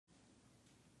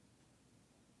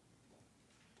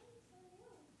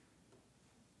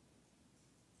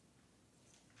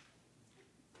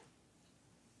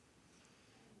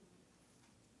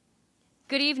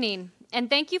Good evening, and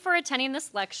thank you for attending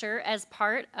this lecture as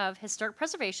part of Historic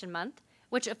Preservation Month,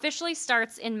 which officially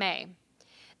starts in May.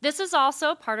 This is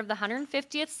also part of the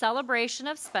 150th celebration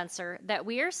of Spencer that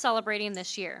we are celebrating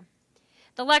this year.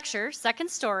 The lecture,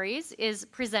 Second Stories, is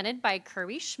presented by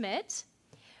Kirby Schmidt.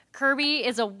 Kirby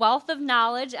is a wealth of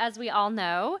knowledge, as we all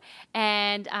know,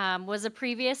 and was a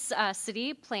previous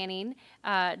city planning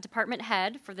department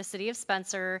head for the city of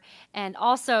Spencer, and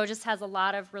also just has a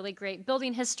lot of really great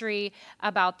building history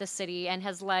about the city and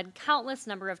has led countless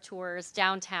number of tours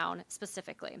downtown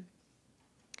specifically.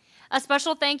 A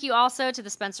special thank you also to the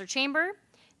Spencer Chamber,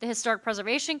 the Historic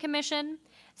Preservation Commission,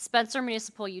 Spencer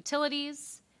Municipal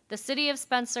Utilities, the City of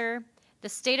Spencer, the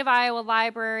State of Iowa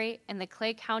Library, and the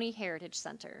Clay County Heritage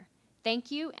Center. Thank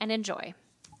you and enjoy.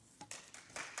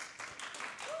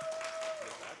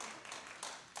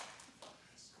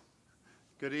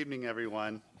 Good evening,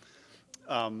 everyone.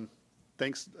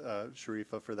 Thanks,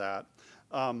 Sharifa, for that.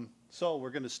 So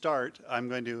we're going to start. I'm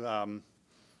going to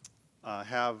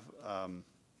have a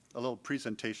little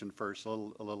presentation first, a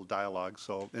little dialogue,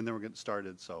 and then we're getting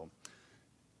started. So,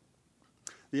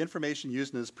 the information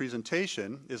used in this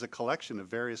presentation is a collection of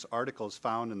various articles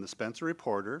found in the Spencer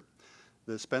Reporter,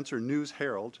 the Spencer News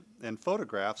Herald, and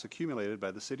photographs accumulated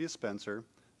by the City of Spencer,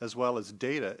 as well as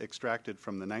data extracted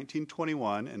from the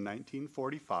 1921 and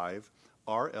 1945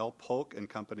 R.L. Polk and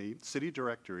Company City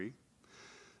Directory,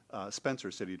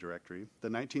 Spencer City Directory, the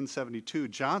 1972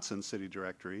 Johnson City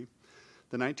Directory,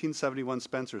 the 1971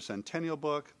 Spencer Centennial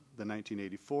Book, the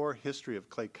 1984 History of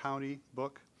Clay County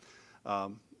Book.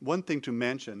 One thing to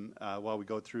mention while we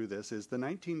go through this is the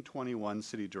 1921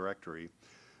 City Directory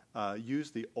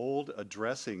used the old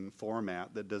addressing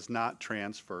format that does not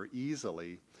transfer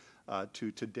easily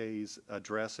to today's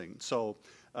addressing. So,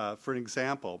 for an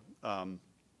example, in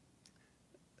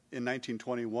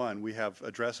 1921, we have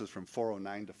addresses from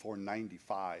 409 to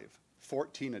 495,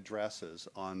 14 addresses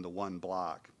on the one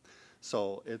block.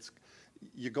 So it's,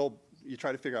 you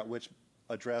try to figure out which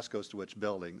address goes to which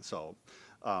building. So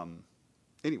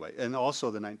anyway, and also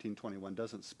the 1921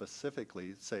 doesn't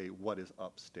specifically say what is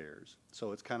upstairs.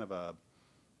 So it's kind of a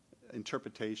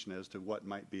interpretation as to what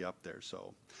might be up there.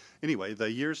 So anyway,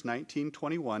 the years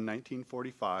 1921,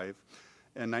 1945,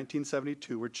 and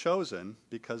 1972 were chosen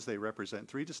because they represent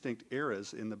three distinct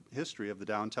eras in the history of the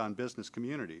downtown business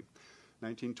community.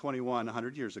 1921,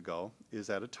 100 years ago,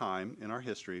 is at a time in our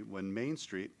history when Main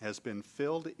Street has been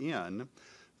filled in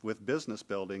with business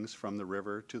buildings from the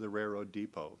river to the railroad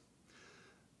depot.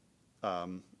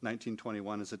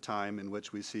 1921 is a time in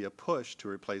which we see a push to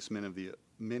replace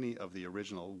many of the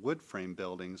original wood frame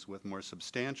buildings with more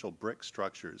substantial brick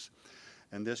structures.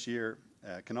 And this year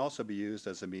can also be used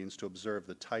as a means to observe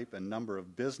the type and number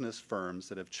of business firms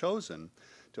that have chosen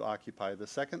to occupy the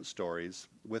second stories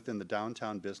within the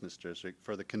downtown business district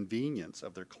for the convenience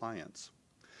of their clients.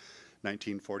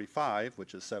 1945,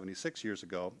 which is 76 years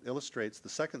ago, illustrates the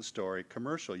second story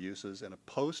commercial uses in a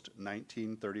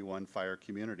post-1931 fire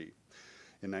community.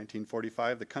 In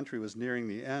 1945, the country was nearing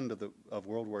the end of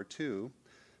World War II.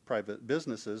 Private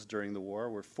businesses during the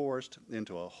war were forced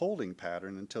into a holding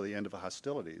pattern until the end of the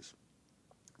hostilities.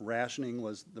 Rationing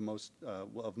was the most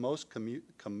of most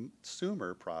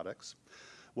consumer products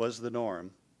was the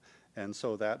norm. And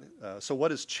so so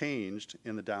what has changed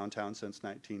in the downtown since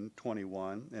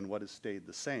 1921 and what has stayed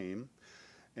the same?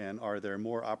 And are there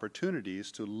more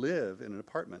opportunities to live in an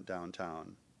apartment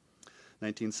downtown?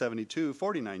 1972,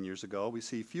 49 years ago, we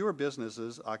see fewer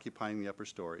businesses occupying the upper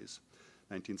stories.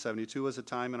 1972 was a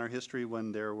time in our history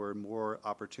when there were more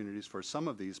opportunities for some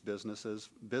of these business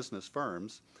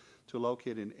firms to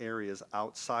locate in areas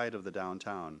outside of the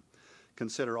downtown.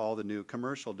 Consider all the new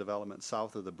commercial development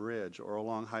south of the bridge or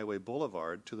along Highway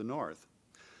Boulevard to the north.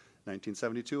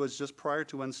 1972 was just prior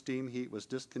to when steam heat was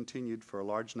discontinued for a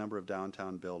large number of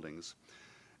downtown buildings.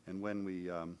 And when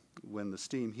the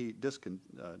steam heat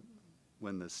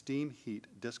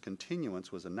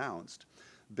discontinuance was announced,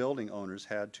 building owners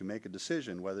had to make a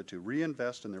decision whether to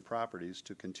reinvest in their properties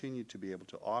to continue to be able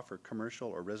to offer commercial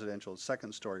or residential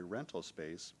second-story rental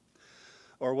space,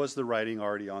 or was the writing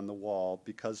already on the wall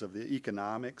because of the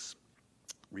economics,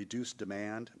 reduced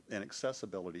demand, and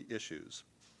accessibility issues.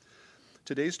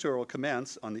 Today's tour will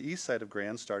commence on the east side of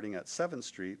Grand, starting at 7th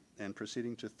Street and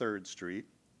proceeding to 3rd Street,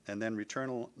 and then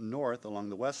return north along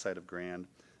the west side of Grand,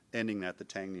 ending at the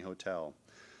Tangney Hotel.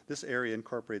 This area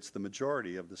incorporates the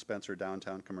majority of the Spencer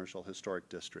Downtown Commercial Historic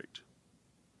District.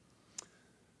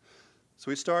 So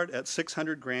we start at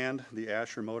 600 Grand, the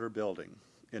Asher Motor Building.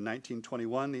 In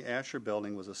 1921, the Asher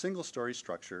Building was a single-story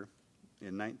structure.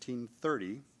 In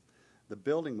 1930, The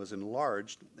building was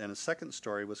enlarged and a second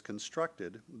story was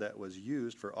constructed that was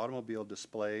used for automobile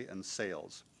display and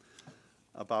sales.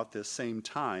 About this same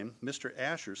time, Mr.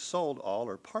 Asher sold all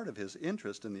or part of his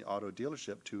interest in the auto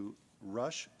dealership to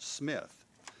Rush Smith.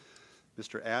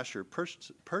 Mr. Asher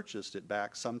purchased it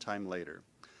back sometime later.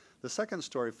 The second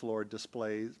floor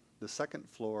display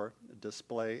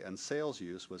and sales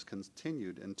use was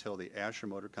continued until the Asher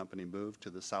Motor Company moved to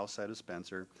the south side of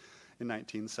Spencer in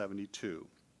 1972.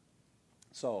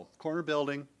 So, corner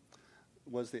building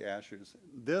was the Ashers.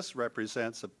 This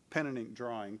represents a pen and ink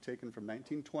drawing taken from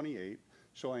 1928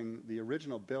 showing the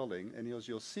original building, and as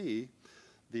you'll see,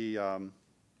 the,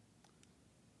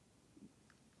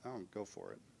 go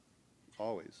for it,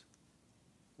 always.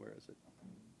 Where is it?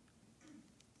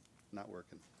 Not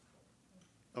working.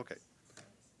 Okay.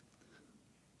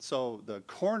 So the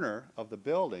corner of the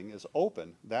building is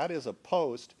open. That is a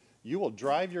post. You will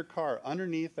drive your car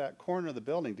underneath that corner of the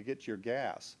building to get your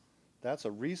gas. That's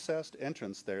a recessed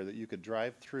entrance there that you could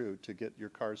drive through to get your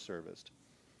car serviced.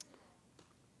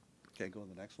 Okay, go to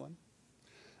the next one.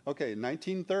 Okay,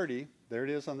 1930, there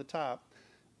it is on the top.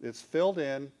 It's filled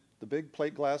in. The big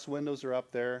plate glass windows are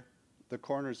up there. The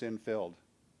corner's infilled.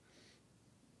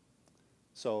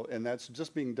 So, and that's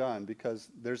just being done because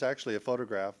there's actually a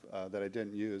photograph that I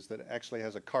didn't use that actually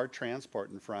has a car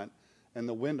transport in front, and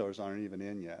the windows aren't even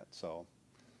in yet. So,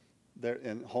 they're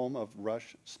in home of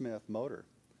Rush Smith Motor.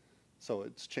 So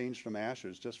it's changed from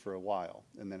Asher's just for a while,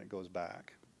 and then it goes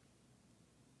back.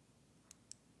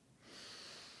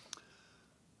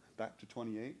 Back to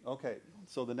 28. Okay,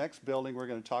 so the next building we're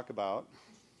going to talk about.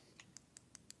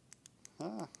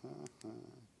 I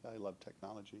love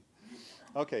technology.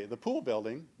 Okay, the pool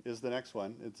building is the next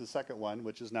one. It's the second one,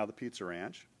 which is now the Pizza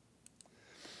Ranch.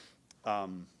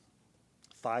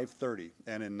 530,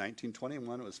 and in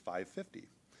 1921 it was 550.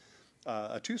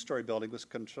 A two-story building was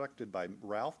constructed by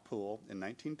Ralph Poole in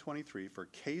 1923 for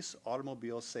Case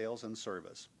Automobile Sales and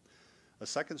Service. A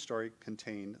second story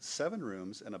contained 7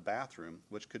 rooms and a bathroom,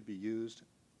 which could be used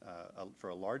for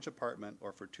a large apartment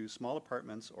or for 2 small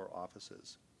apartments or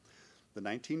offices. The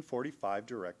 1945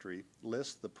 directory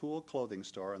lists the Poole clothing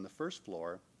store on the first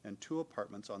floor and 2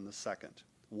 apartments on the second,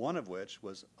 one of which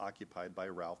was occupied by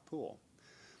Ralph Poole.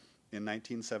 In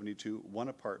 1972, 1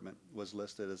 apartment was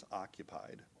listed as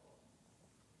occupied.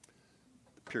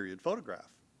 Period photograph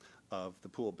of the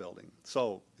Poole building.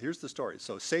 So here's the story.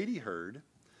 So Sadie Hurd,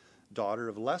 daughter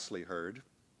of Leslie Hurd,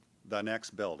 the next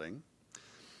building,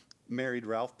 married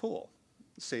Ralph Poole.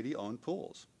 Sadie owned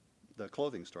Poole's, the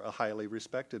clothing store, a highly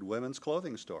respected women's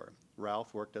clothing store.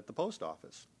 Ralph worked at the post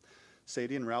office.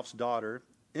 Sadie and Ralph's daughter,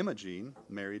 Imogene,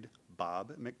 married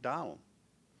Bob McDowell,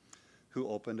 who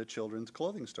opened a children's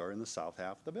clothing store in the south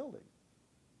half of the building.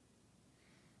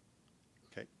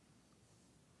 Okay.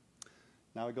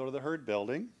 Now we go to the Hurd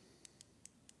building,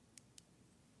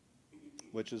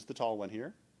 which is the tall one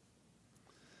here.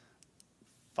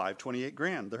 $528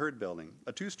 grand, the Hurd building.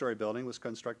 A 2-story building was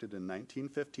constructed in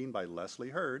 1915 by Leslie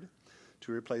Hurd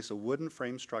to replace a wooden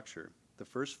frame structure. The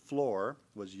first floor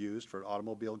was used for an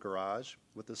automobile garage,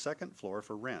 with the second floor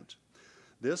for rent.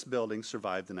 This building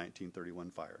survived the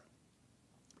 1931 fire.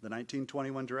 The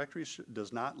 1921 directory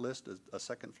does not list a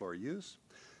second floor use.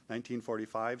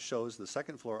 1945 shows the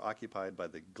second floor occupied by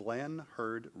the Glenn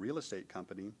Hurd Real Estate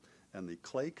Company and the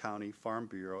Clay County Farm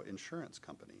Bureau Insurance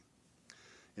Company.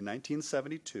 In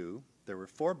 1972, there were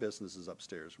 4 businesses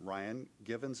upstairs: Ryan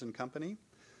Givens and Company,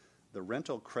 the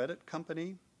Rental Credit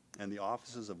Company, and the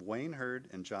offices of Wayne Hurd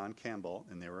and John Campbell,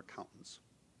 and they were accountants.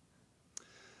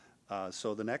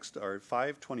 So the next are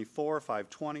 524,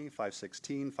 520,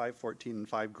 516, 514, and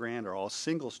 5 grand are all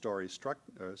single-story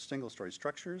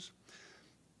structures.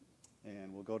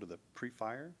 And we'll go to the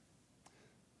pre-fire.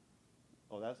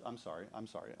 Oh, I'm sorry,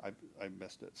 I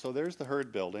missed it. So there's the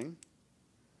Hurd building.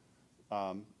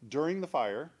 During the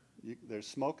fire, there's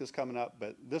smoke is coming up,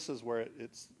 but this is where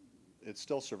it's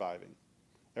still surviving.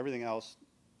 Everything else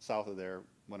south of there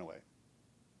went away.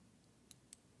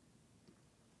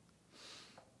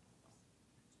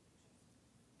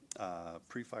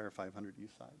 Pre-fire 500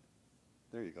 east side.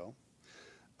 There you go.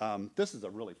 This is a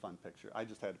really fun picture. I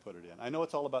just had to put it in. I know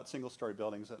it's all about single-story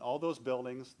buildings, and all those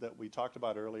buildings that we talked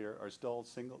about earlier are still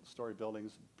single-story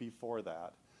buildings before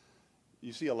that.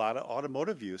 You see a lot of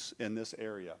automotive use in this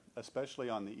area, especially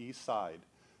on the east side.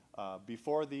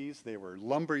 Before these, they were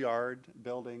lumberyard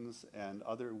buildings and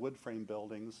other wood frame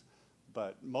buildings,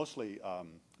 but mostly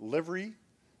livery,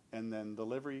 and then the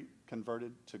livery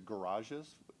converted to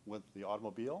garages with the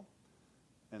automobile.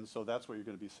 And so that's what you're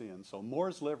going to be seeing. So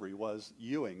Moore's Livery was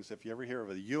Ewing's. If you ever hear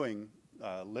of a Ewing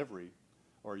livery,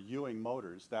 or Ewing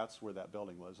Motors, that's where that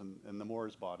building was, and the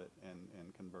Moores bought it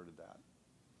and converted that.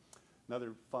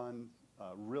 Another fun,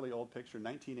 really old picture,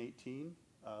 1918.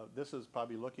 This is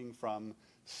probably looking from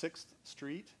 6th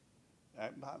Street,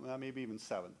 maybe even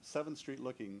 7th. 7th Street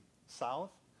looking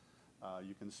south.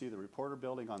 You can see the Reporter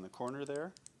Building on the corner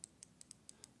there.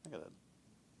 Look at that.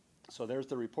 So there's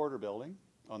the Reporter Building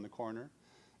on the corner.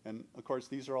 And of course,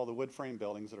 these are all the wood frame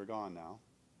buildings that are gone now.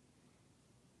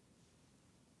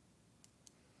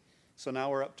 So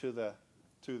now we're up to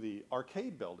the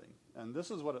arcade building. And this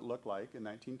is what it looked like in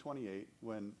 1928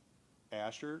 when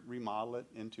Asher remodeled it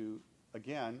into,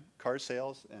 again, car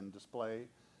sales and display,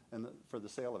 and for the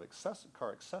sale of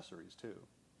car accessories too.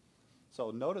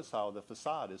 So notice how the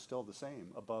facade is still the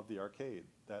same above the arcade.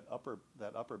 That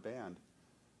upper band,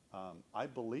 I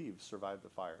believe, survived the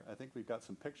fire. I think we've got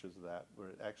some pictures of that where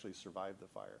it actually survived the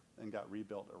fire and got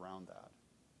rebuilt around that.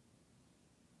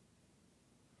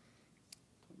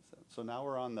 So now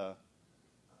we're on the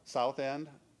south end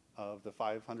of the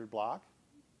 500 block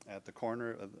at the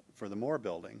corner for the Moore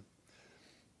Building.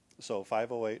 So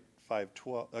 508,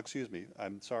 512, excuse me,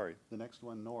 I'm sorry, the next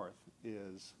one north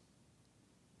is,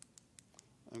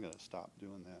 I'm going to stop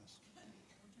doing this.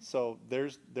 So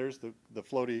there's the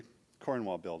floaty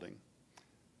Cornwall Building.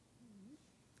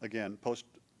 Again,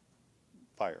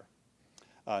 post-fire.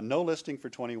 No listing for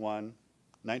 21.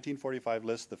 1945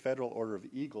 lists the Federal Order of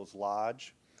Eagles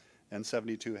Lodge, and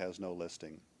 72 has no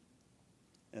listing.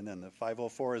 And then the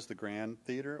 504 is the Grand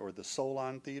Theater, or the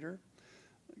Solon Theater,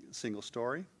 single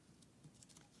story.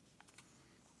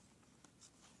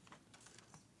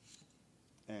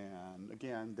 And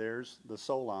again, there's the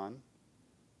Solon,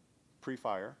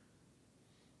 pre-fire,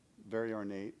 very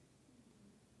ornate.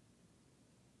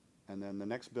 And then the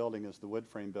next building is the wood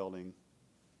frame building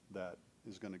that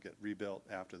is going to get rebuilt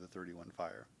after the 31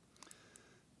 fire.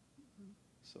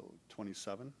 So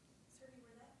 27. Sir,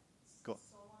 where that Go.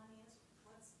 Solon is,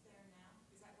 what's there now?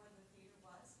 Is that where the theater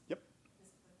was? Yep.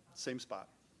 Same spot.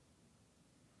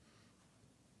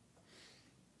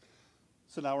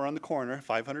 So now we're on the corner,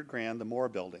 500 grand, the Moore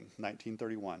Building,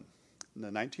 1931. And the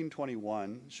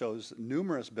 1921 shows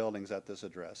numerous buildings at this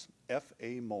address.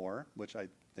 F.A. Moore, which I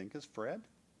think is Fred.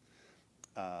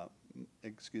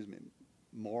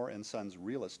 Moore and Sons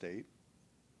Real Estate.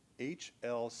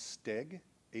 H.L. Stege,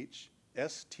 H-S-T-E-G-E,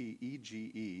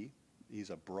 he's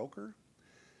a broker.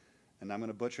 And I'm going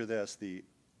to butcher this, the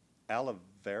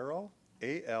Alivero,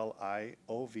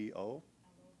 A-L-I-O-V-O,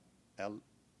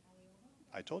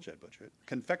 I told you I'd butcher it,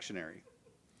 confectionery.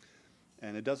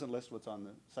 And it doesn't list what's on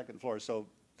the second floor, so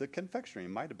the confectionery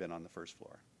might have been on the first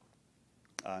floor.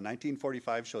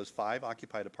 1945 shows 5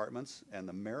 occupied apartments and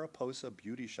the Mariposa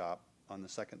Beauty Shop on the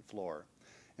second floor,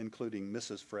 including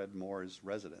Mrs. Fred Moore's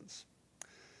residence.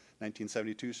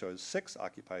 1972 shows 6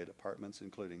 occupied apartments,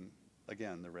 including,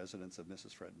 again, the residence of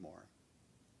Mrs. Fred Moore.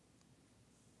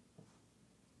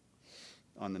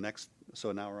 On the next,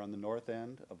 so now we're on the north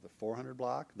end of the 400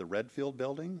 block, the Redfield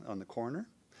Building on the corner,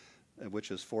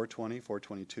 which is 420,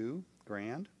 422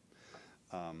 grand.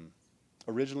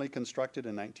 Originally constructed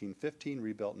in 1915,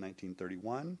 rebuilt in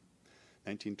 1931.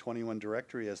 1921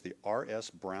 directory as the R.S.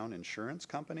 Brown Insurance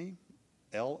Company,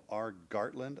 L.R.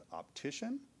 Gartland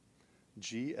Optician,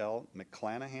 G.L.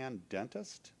 McClanahan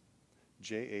Dentist,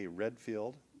 J.A.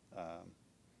 Redfield,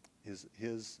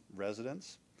 his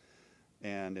residence,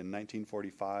 and in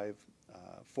 1945,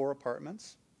 4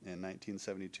 apartments. In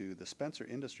 1972, the Spencer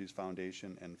Industries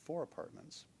Foundation and 4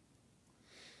 apartments.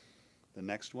 The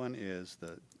next one is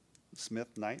the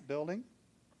Smith Knight Building,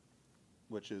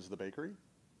 which is the bakery.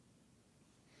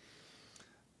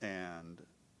 And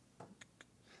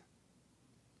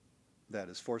that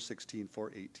is 416,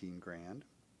 418 grand.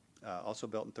 Also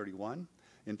built in 31.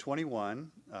 In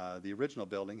 21, the original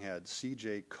building had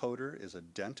C.J. Coder is a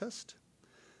dentist.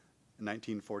 In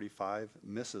 1945,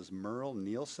 Mrs. Merle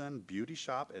Nielsen Beauty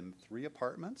Shop and 3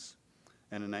 apartments.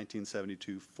 And in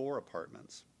 1972, 4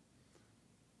 apartments.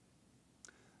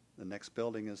 The next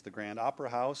building is the Grand Opera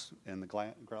House and the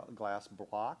Glass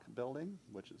Block Building,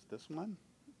 which is this one.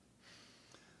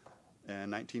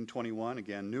 And 1921,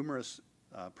 again, numerous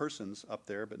persons up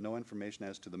there, but no information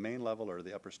as to the main level or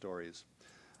the upper stories.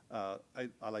 I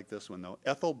like this one, though.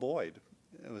 Ethel Boyd,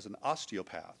 it was an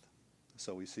osteopath.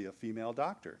 So we see a female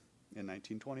doctor in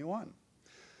 1921.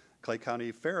 Clay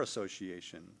County Fair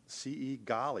Association, C.E.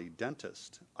 Golly,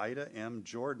 dentist. Ida M.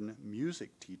 Jordan,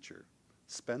 music teacher.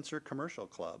 Spencer Commercial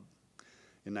Club.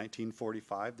 In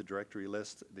 1945, the directory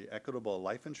lists the Equitable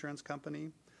Life Insurance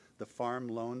Company, the Farm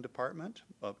Loan Department,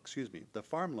 the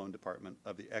Farm Loan Department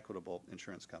of the Equitable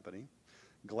Insurance Company,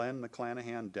 Glenn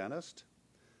McClanahan Dentist,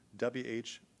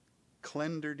 W.H.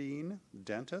 Clenderdine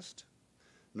Dentist,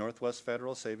 Northwest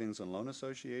Federal Savings and Loan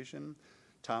Association,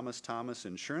 Thomas Thomas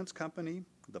Insurance Company,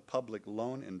 the Public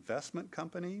Loan Investment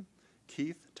Company,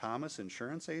 Keith Thomas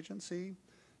Insurance Agency,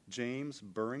 James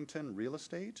Burrington Real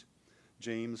Estate,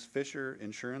 James Fisher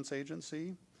Insurance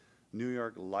Agency, New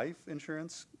York Life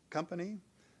Insurance Company,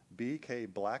 B.K.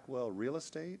 Blackwell Real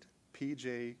Estate,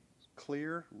 P.J.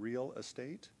 Clear Real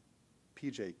Estate,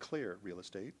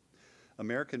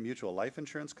 American Mutual Life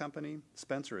Insurance Company,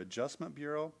 Spencer Adjustment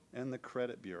Bureau, and the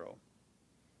Credit Bureau.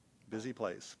 Busy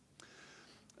place.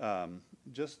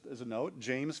 Just as a note,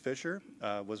 James Fisher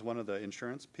was one of the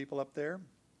insurance people up there.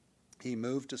 He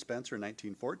moved to Spencer in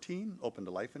 1914, opened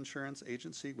a life insurance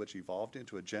agency, which evolved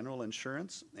into a general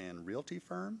insurance and realty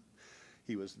firm.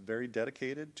 He was very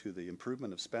dedicated to the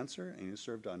improvement of Spencer, and he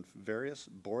served on various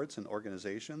boards and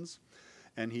organizations.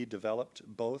 And he developed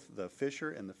both the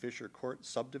Fisher and the Fisher Court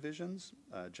subdivisions,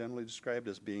 generally described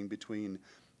as being between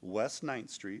West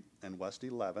 9th Street and West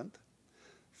 11th,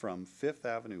 from 5th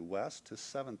Avenue West to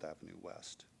 7th Avenue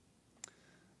West.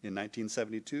 In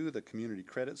 1972, the Community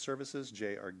Credit Services,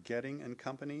 J.R. Getting and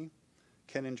Company,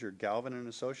 Kenninger Galvin and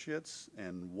Associates,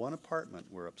 and one apartment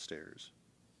were upstairs.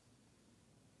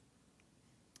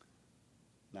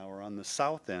 Now we're on the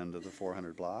south end of the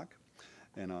 400 block,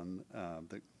 and on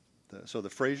so the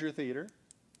Fraser Theater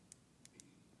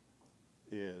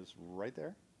is right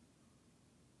there,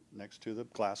 next to the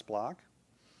glass block.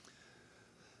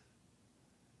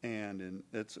 And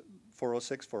it's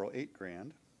 406, 408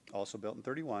 Grand, also built in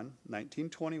 31.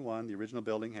 1921, the original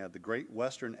building had the Great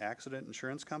Western Accident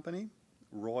Insurance Company,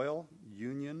 Royal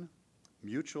Union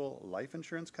Mutual Life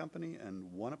Insurance Company,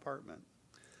 and one apartment.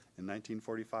 In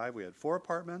 1945, we had 4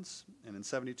 apartments, and in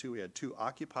 72, we had 2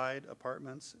 occupied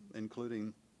apartments,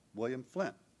 including William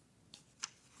Flint.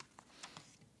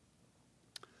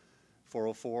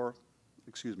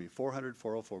 400,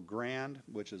 404 Grand,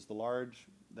 which is the large,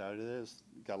 that it is.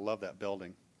 You gotta love that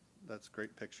building. That's a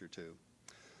great picture too.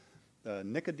 The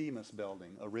Nicodemus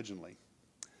building originally.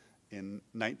 In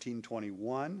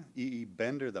 1921, E.E.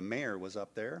 Bender, the mayor, was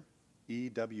up there.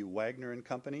 E.W. Wagner and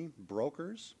Company,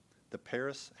 brokers. The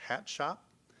Paris Hat Shop.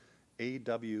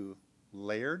 A.W.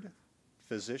 Laird,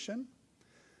 physician.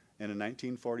 And in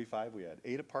 1945, we had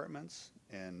 8 apartments,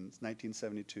 and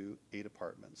 1972, 8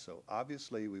 apartments. So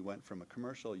obviously, we went from a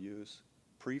commercial use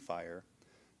pre-fire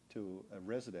to a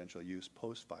residential use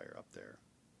post-fire up there.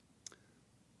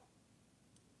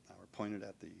 Now we're pointed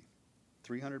at the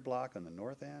 300 block on the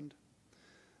north end.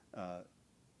 Go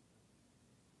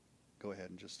ahead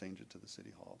and just change it to the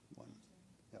City Hall one.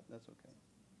 Yep, that's okay.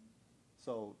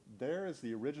 So there is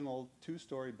the original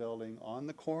 2-story building on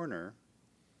the corner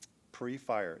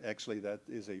pre-fire. Actually, that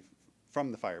is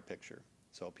from the fire picture.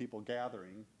 So people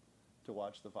gathering to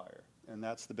watch the fire. And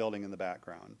that's the building in the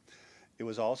background. It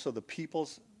was also the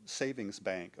People's Savings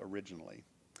Bank originally.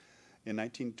 In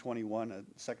 1921, a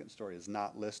second story is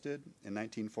not listed. In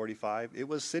 1945, it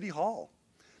was City Hall,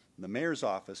 the mayor's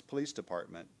office, police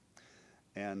department.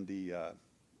 And the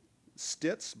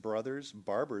Stitz brothers,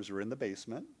 barbers, were in the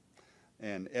basement.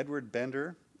 And Edward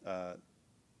Bender,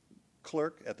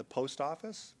 clerk at the post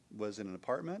office, was in an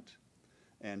apartment.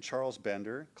 And Charles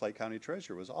Bender, Clay County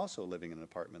Treasurer, was also living in an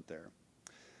apartment there.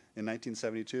 In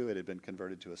 1972, it had been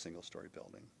converted to a single-story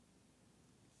building.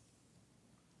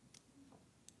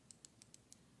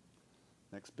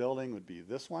 Next building would be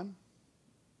this one,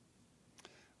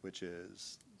 which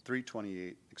is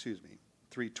 320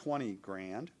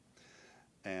 Grand.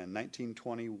 And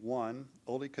 1921,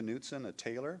 Ole Knutson, a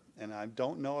tailor, and I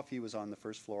don't know if he was on the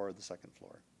first floor or the second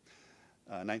floor.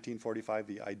 1945,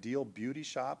 the Ideal Beauty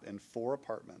Shop and 4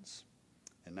 apartments.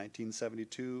 And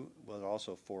 1972 was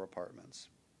also 4 apartments.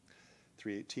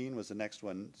 318 was the next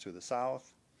one to the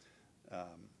south.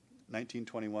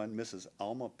 1921, Mrs.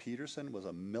 Alma Peterson was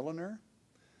a milliner.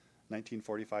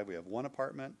 1945, we have 1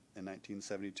 apartment. In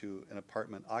 1972, an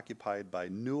apartment occupied by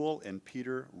Newell and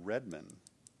Peter Redman,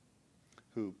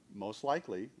 who most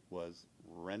likely was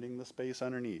renting the space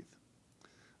underneath.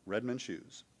 Redman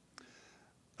Shoes.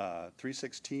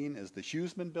 316 is the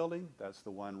Huseman building. That's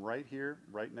the one right here,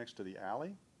 right next to the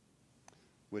alley,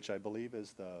 which I believe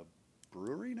is the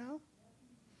brewery now.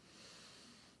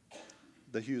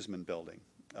 The Huseman building.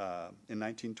 In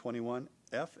 1921,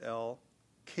 F.L.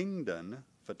 Kingdon,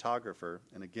 photographer,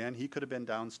 and again, he could have been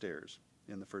downstairs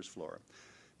in the first floor.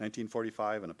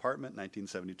 1945, an apartment.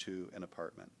 1972, an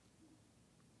apartment.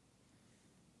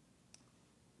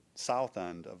 South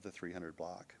end of the 300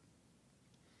 block.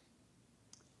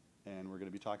 And we're going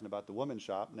to be talking about the woman's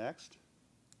shop next.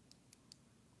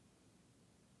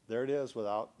 There it is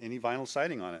without any vinyl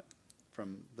siding on it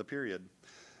from the period.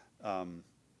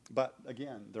 But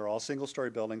again, they're all single-story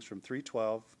buildings from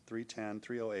 312, 310,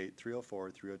 308,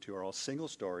 304, 302 are all single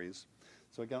stories.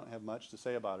 So I don't have much to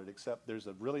say about it, except there's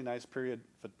a really nice period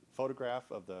photograph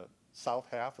of the south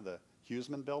half of the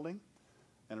Huseman building,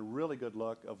 and a really good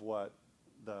look of what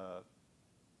the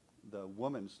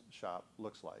woman's shop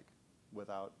looks like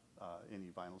without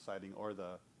any vinyl siding or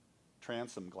the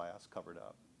transom glass covered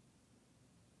up.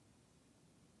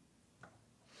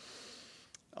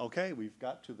 Okay, we've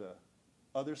got to the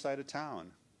other side of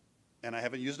town, and I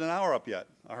haven't used an hour up yet.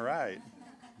 All right.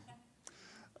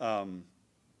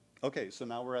 Okay, so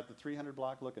now we're at the 300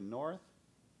 block looking north,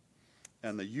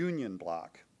 and the Union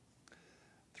block,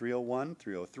 301,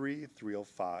 303,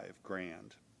 305,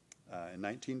 Grand. In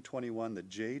 1921, the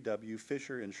J.W.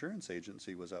 Fisher Insurance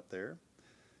Agency was up there.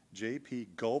 J.P.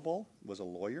 Goebel was a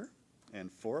lawyer,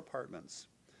 and 4 apartments.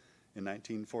 In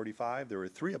 1945, there were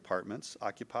 3 apartments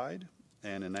occupied,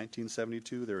 and in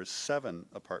 1972, there were 7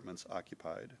 apartments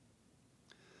occupied.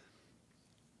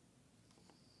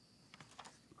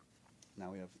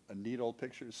 Now we have a neat old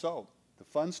picture. So the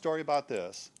fun story about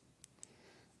this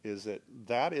is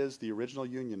that is the original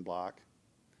Union block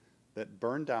that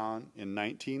burned down in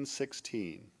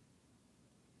 1916.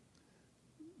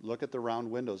 Look at the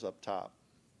round windows up top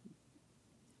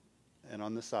and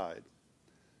on the side.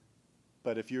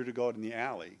 But if you were to go in the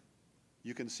alley,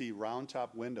 you can see round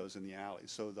top windows in the alley.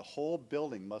 So the whole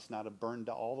building must not have burned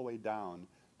all the way down.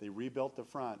 They rebuilt the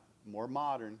front, more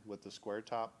modern, with the square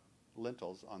top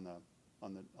lintels on the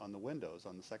windows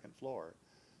on the second floor.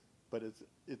 But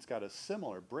it's got a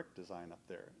similar brick design up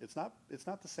there. It's not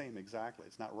the same exactly.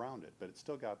 It's not rounded, but it's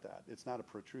still got that. It's not a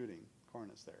protruding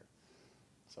cornice there.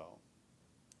 So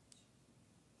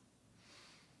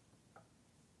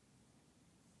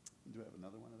do we have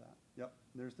another one of that? Yep,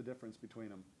 there's the difference between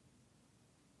them.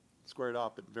 Squared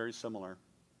up, but very similar.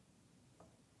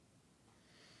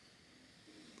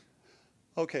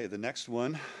 Okay, the next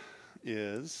one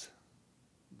is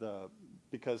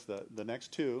because the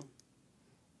next 2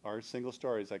 are single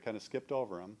stories. I kind of skipped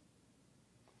over them.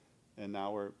 And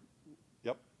now we're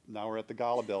at the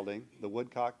Gala building, the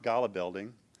Woodcock Gala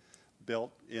building,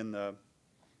 built in the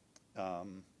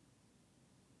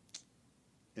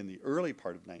early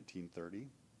part of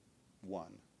 1931.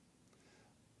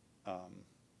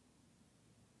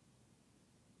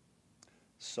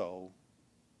 So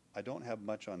I don't have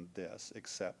much on this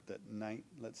except that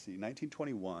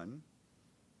 1921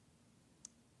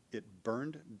 it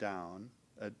burned down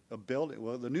a building.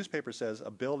 Well, the newspaper says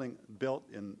a building built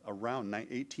in around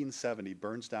 1870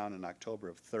 burns down in October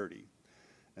of 30,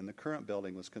 and the current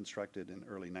building was constructed in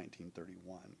early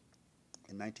 1931.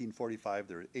 In 1945,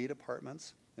 there were 8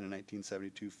 apartments, and in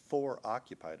 1972, 4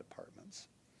 occupied apartments.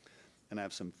 And I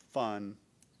have some fun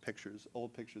pictures,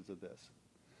 old pictures of this.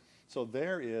 So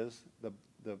there is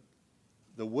the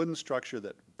wooden structure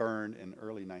that burned in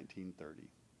early 1930.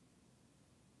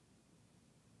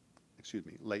 Excuse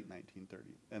me, late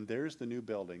 1930. And there's the new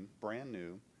building, brand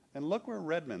new. And look where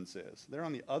Redmond's is. They're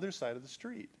on the other side of the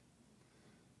street.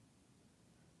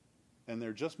 And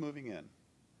they're just moving in.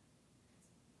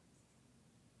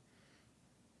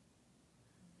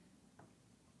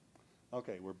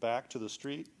 Okay, we're back to the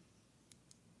street.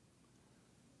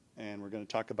 And we're going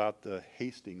to talk about the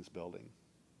Hastings building.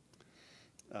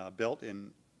 Built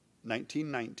in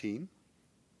 1919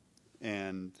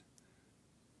 and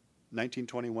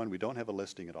 1921, we don't have a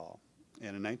listing at all.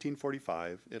 And in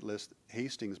 1945, it lists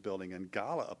Hastings building and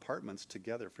Gala apartments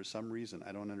together for some reason.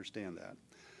 I don't understand that.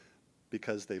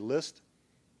 Because they list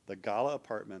the Gala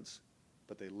apartments,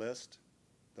 but they list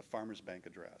the Farmers Bank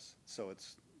address. So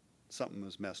something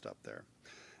was messed up there.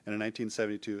 And in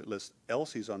 1972, it lists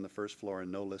Elsie's on the first floor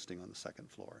and no listing on the second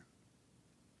floor.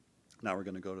 Now we're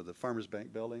going to go to the Farmers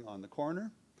Bank building on the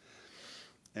corner.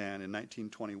 And in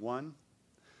 1921,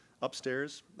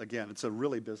 upstairs, again, it's a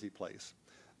really busy place.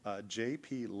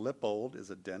 J.P. Lippold is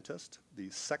a dentist.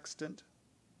 The Sextant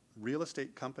Real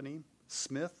Estate Company,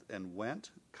 Smith and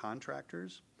Went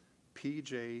Contractors,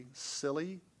 P.J.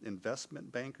 Silly,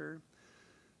 Investment Banker,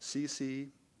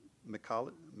 C.C.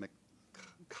 McCollister,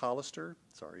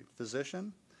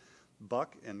 Physician,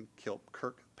 Buck and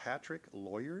Kirkpatrick,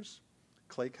 Lawyers,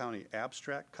 Clay County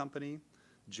Abstract Company,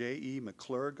 J.E.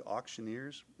 McClurg,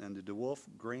 Auctioneers, and the DeWolf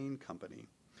Grain Company.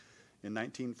 In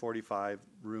 1945,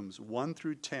 rooms 1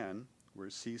 through 10 were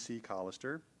C.C.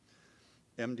 Collister,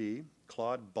 M.D.,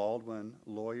 Claude Baldwin,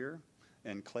 Lawyer,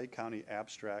 and Clay County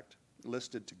Abstract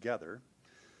listed together,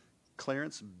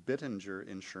 Clarence Bittinger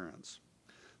Insurance.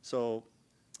 So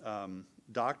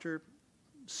Dr.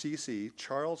 C.C.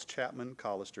 Charles Chapman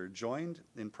Collister joined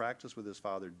in practice with his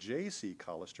father, J.C.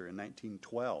 Collister, in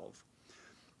 1912.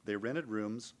 They rented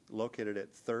rooms located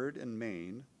at 3rd and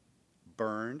Main,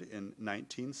 burned in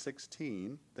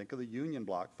 1916. Think of the Union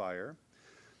Block fire.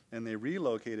 And they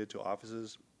relocated to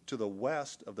offices to the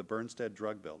west of the Bernstead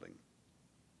Drug Building.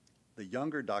 The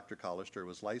younger Dr. Collister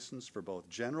was licensed for both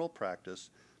general practice,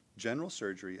 general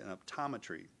surgery, and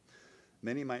optometry.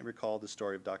 Many might recall the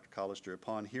story of Dr. Collister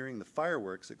upon hearing the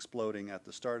fireworks exploding at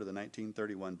the start of the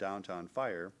 1931 downtown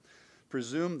fire,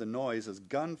 presumed the noise as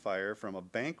gunfire from a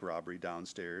bank robbery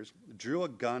downstairs, drew a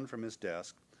gun from his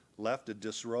desk, left a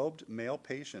disrobed male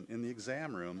patient in the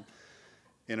exam room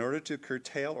in order to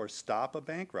curtail or stop a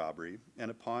bank robbery, and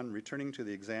upon returning to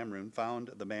the exam room found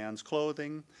the man's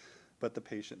clothing, but the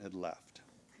patient had left.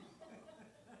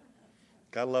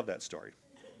 Gotta love that story.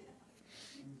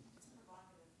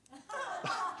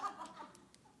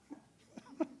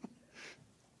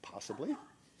 Possibly.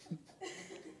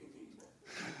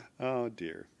 Oh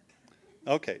dear.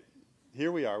 Okay,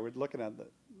 here we are. We're looking at the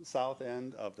south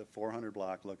end of the 400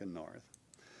 block looking north.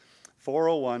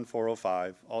 401,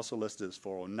 405, also listed as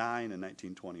 409 in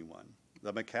 1921.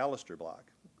 The McAllister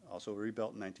block, also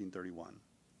rebuilt in 1931.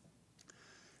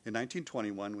 In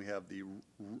 1921, we have the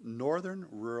Northern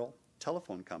Rural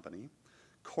Telephone Company,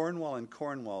 Cornwall and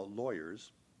Cornwall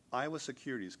Lawyers, Iowa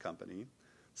Securities Company,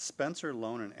 Spencer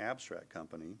Loan and Abstract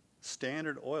Company,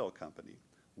 Standard Oil Company,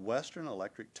 Western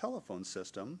Electric Telephone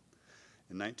System.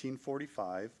 In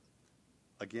 1945,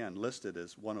 again listed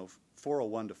as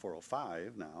 401 to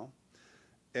 405 now,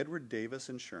 Edward Davis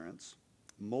Insurance,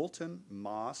 Moulton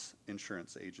Moss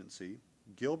Insurance Agency,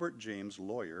 Gilbert James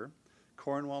Lawyer,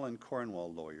 Cornwall and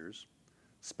Cornwall Lawyers,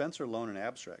 Spencer Loan and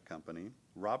Abstract Company,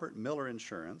 Robert Miller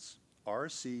Insurance,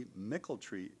 R.C.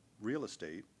 Mickeltree Real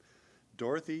Estate,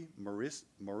 Dorothy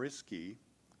Morisky,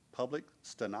 Public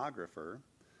Stenographer,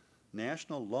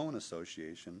 National Loan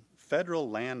Association, Federal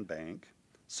Land Bank,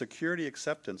 Security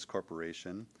Acceptance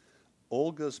Corporation,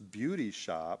 Olga's Beauty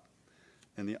Shop,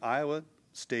 and the Iowa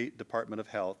State Department of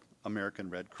Health American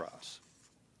Red Cross.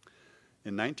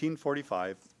 In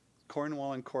 1945,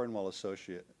 Cornwall and Cornwall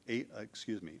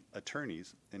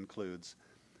attorneys includes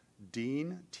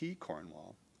Dean T.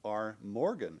 Cornwall, R.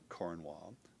 Morgan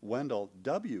Cornwall, Wendell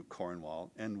W.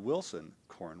 Cornwall, and Wilson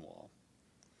Cornwall.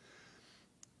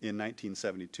 In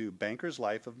 1972, Bankers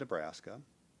Life of Nebraska,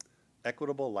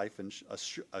 Equitable Life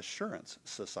Assurance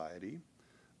Society,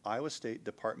 Iowa State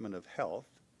Department of Health,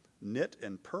 Knit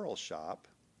and Pearl Shop,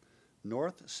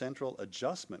 North Central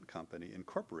Adjustment Company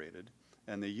Incorporated,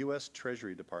 and the U.S.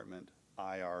 Treasury Department,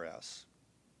 IRS.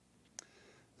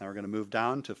 Now we're going to move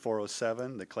down to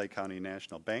 407, the Clay County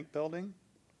National Bank Building,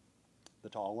 the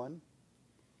tall one,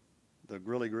 the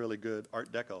really, really good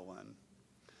Art Deco one.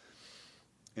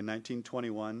 In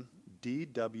 1921,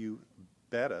 D.W.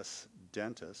 Bettis,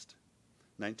 dentist.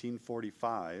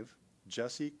 1945,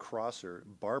 Jesse Crosser,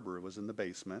 barber, was in the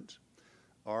basement.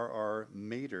 R.R.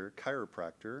 Mader,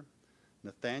 chiropractor.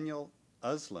 Nathaniel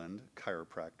Usland,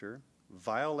 chiropractor.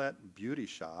 Violet Beauty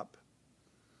Shop.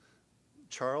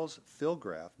 Charles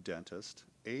Philgraff, dentist.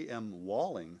 A.M.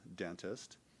 Walling,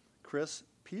 dentist. Chris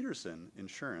Peterson,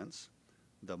 insurance.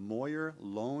 The Moyer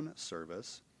Loan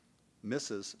Service.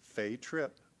 Mrs. Fay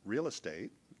Tripp, real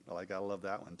estate. Well, I gotta love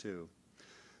that one too.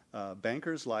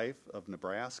 Bankers Life of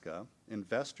Nebraska,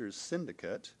 Investors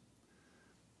Syndicate,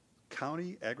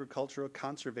 County Agricultural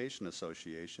Conservation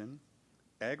Association,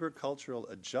 Agricultural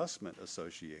Adjustment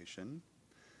Association.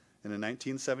 And in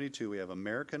 1972, we have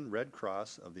American Red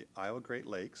Cross of the Iowa Great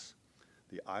Lakes,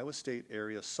 the Iowa State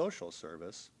Area Social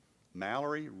Service,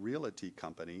 Mallory Realty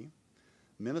Company,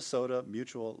 Minnesota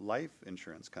Mutual Life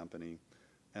Insurance Company,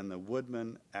 and the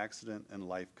Woodman Accident and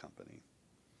Life Company.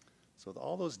 So with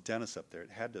all those dentists up there,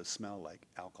 it had to smell like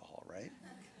alcohol, right?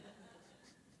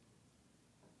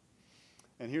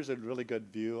 And here's a really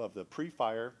good view of the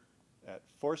pre-fire at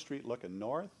 4th Street looking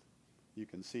north. You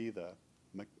can see the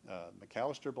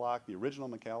McAllister block, the original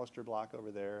McAllister block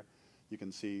over there. You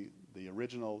can see the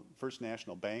original First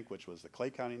National Bank, which was the Clay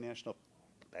County National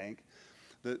Bank.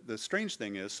 The strange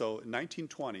thing is, so in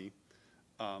 1920,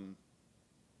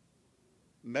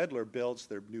 Medlar builds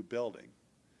their new building.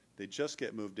 They just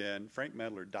get moved in. Frank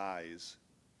Medlar dies.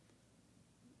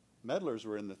 Medlars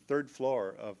were in the 3rd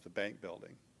floor of the bank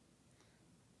building.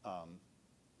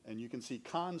 And you can see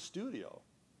Kahn's studio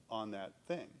on that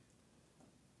thing.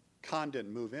 Kahn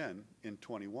didn't move in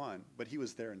 21, but he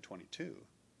was there in 22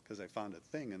 because I found a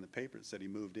thing in the paper that said he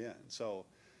moved in. So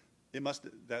it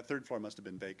that 3rd floor must have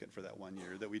been vacant for that 1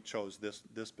 year that we chose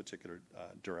this particular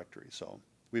directory. So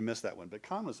we missed that one, but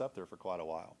Kahn was up there for quite a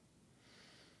while.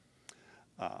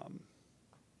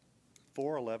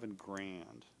 411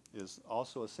 Grand is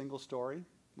also a single story.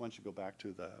 Once you go back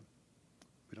to the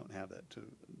We don't have that to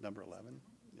number 11.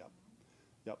 Yep.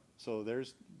 Yep. So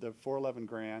there's the 411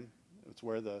 Grand. It's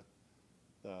where the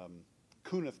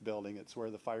Kunith building, it's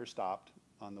where the fire stopped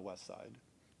on the west side.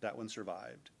 That one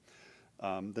survived.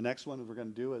 The next one we're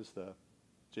going to do is the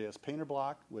J.S. Painter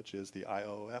block, which is the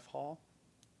IOF Hall,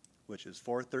 which is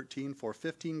 413,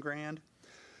 415 Grand,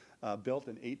 built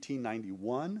in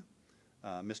 1891.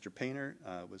 Mr. Painter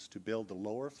was to build the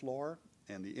lower floor,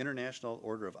 and the International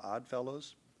Order of Odd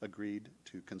Fellows agreed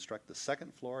to construct the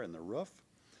second floor and the roof.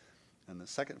 And the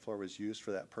second floor was used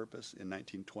for that purpose in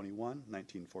 1921,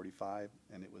 1945,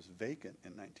 and it was vacant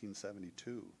in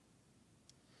 1972.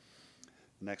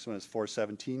 The next one is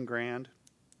 417 Grand.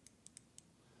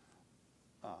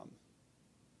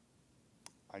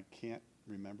 I can't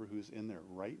remember who's in there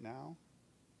right now.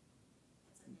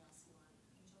 That's a nail salon,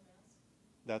 Angel Nails?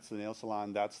 That's the nail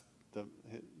salon. That's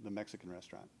the Mexican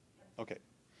restaurant. Okay.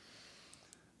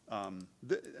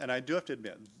 And I do have to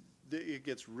admit, it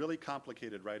gets really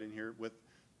complicated right in here with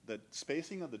the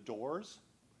spacing of the doors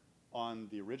on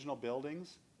the original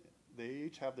buildings. They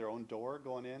each have their own door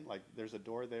going in. Like there's a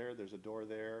door there, there's a door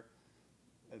there.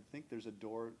 I think there's a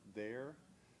door there.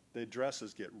 The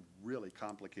addresses get really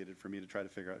complicated for me to try to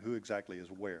figure out who exactly is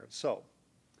where. So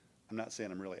I'm not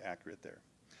saying I'm really accurate there.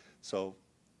 So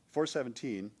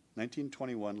 417,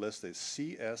 1921 lists a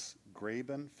C.S.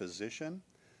 Graben physician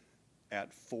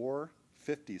at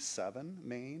 457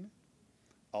 Main.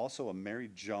 Also a Mary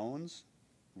Jones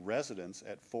residence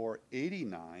at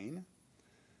 489,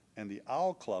 and the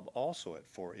Owl Club also at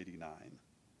 489.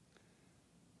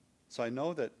 So I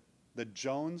know that the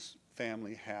Jones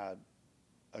family had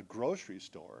a grocery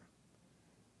store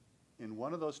in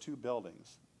one of those two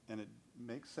buildings, and it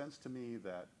makes sense to me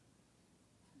that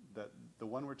the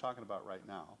one we're talking about right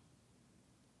now,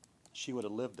 she would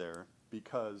have lived there,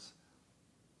 because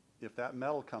if that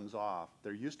metal comes off,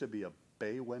 there used to be a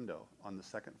bay window on the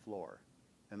second floor,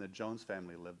 and the Jones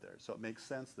family lived there. So it makes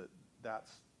sense that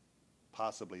that's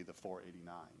possibly the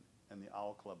 489, and the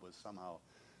Owl Club was somehow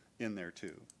in there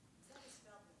too. That was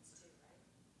Feldman's too, right?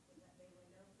 With that bay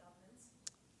window, Feldman's?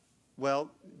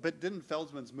 Well, but didn't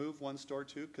Feldman's move one store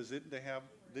too? Because didn't they have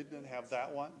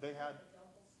that one? They had,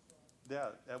 yeah,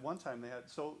 at one time they had,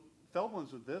 so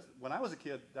Feldman's was this, when I was a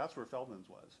kid, that's where Feldman's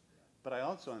was. But I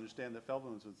also understand that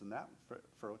Feldman's was in that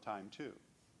for a time too.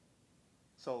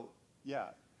 So,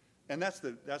 yeah, and that's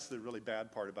the really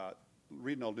bad part about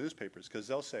reading old newspapers, because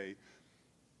they'll say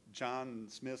John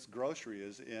Smith's grocery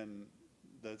is in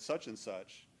the such and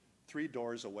such 3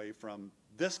 doors away from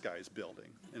this guy's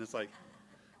building, and it's like,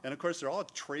 and of course they're all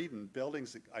trading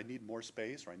buildings that I need more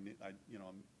space, or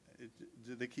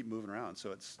they keep moving around,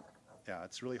 so it's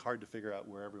really hard to figure out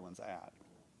where everyone's at.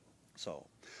 So,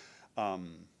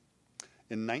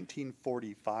 in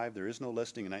 1945, there is no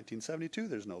listing. In 1972,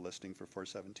 there's no listing for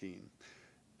 417.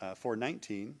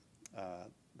 419,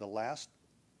 the last,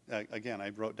 again,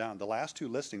 I wrote down, the last 2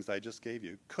 listings I just gave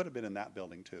you could have been in that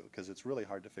building too, because it's really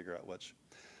hard to figure out which.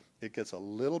 It gets a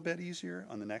little bit easier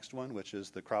on the next one, which is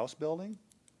the Krause building,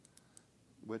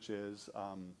 which is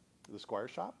the Squire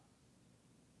shop.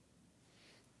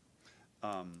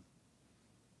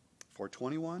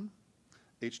 421,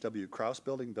 H.W. Krause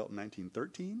building, built in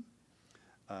 1913.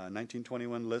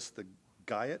 1921 lists the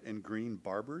Guyot and Green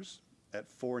Barbers at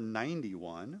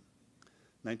 491.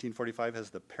 1945 has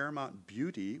the Paramount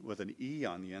Beauty with an E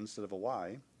on the end instead of a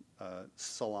Y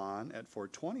salon at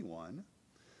 421.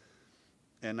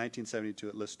 And 1972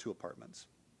 it lists 2 apartments.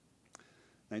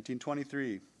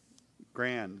 1923,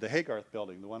 Grand, the Haygarth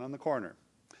building, the one on the corner.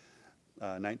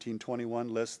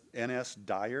 1921 lists N.S.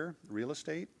 Dyer Real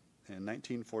Estate. In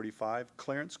 1945,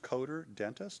 Clarence Coder,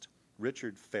 dentist.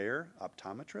 Richard Fair,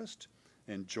 optometrist,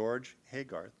 and George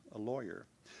Haygarth, a lawyer.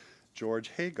 George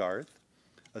Haygarth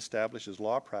established his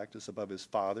law practice above his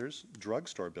father's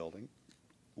drugstore building.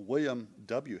 William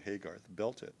W. Haygarth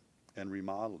built it and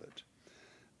remodeled it.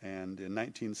 And in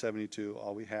 1972,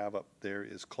 all we have up there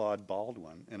is Claude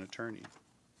Baldwin, an attorney.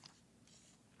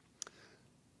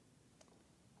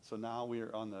 So now we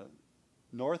are on the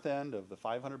north end of the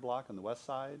 500 block on the west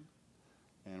side,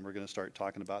 and we're going to start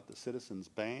talking about the Citizens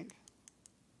Bank,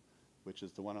 which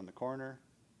is the one on the corner,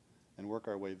 and work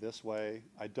our way this way.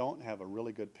 I don't have a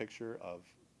really good picture of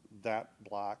that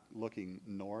block looking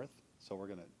north, so we're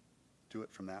going to do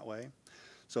it from that way.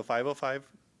 So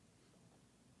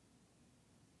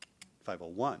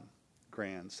 501,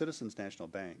 Grand, Citizens National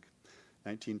Bank.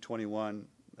 1921,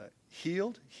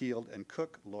 Heald, and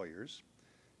Cook lawyers.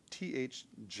 T.H.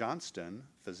 Johnston,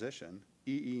 physician.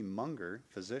 E.E. Munger,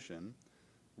 physician.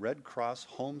 Red Cross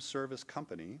Home Service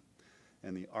Company,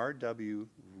 and the R.W.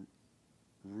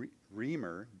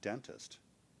 Reamer, dentist.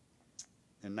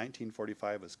 in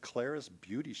 1945 was Clara's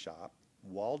Beauty Shop,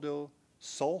 Waldo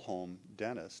Solholm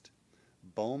Dentist,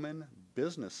 Bowman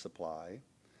Business Supply,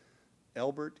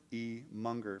 Albert E.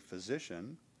 Munger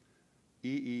Physician,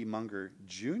 E. E. Munger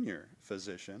Jr.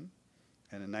 Physician,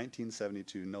 and in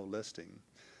 1972, no listing.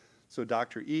 So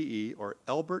Dr. E. E., or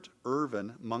Albert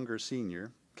Irvin Munger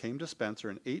Sr., came to Spencer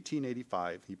in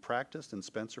 1885. He practiced in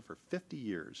Spencer for 50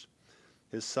 years.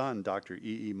 His son, Dr.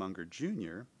 E. E. Munger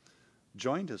Jr.,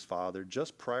 joined his father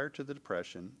just prior to the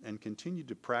Depression and continued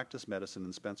to practice medicine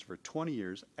in Spencer for 20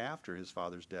 years after his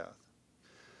father's death.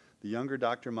 The younger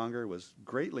Dr. Munger was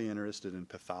greatly interested in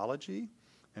pathology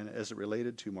and as it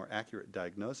related to more accurate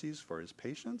diagnoses for his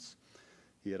patients.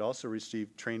 He had also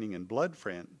received training in blood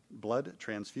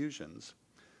transfusions,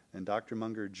 and Dr.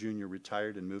 Munger Jr.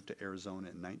 retired and moved to Arizona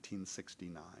in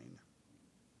 1969.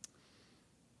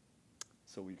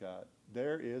 So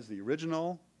there is the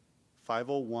original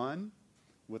 501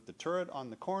 with the turret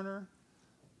on the corner,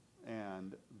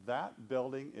 and that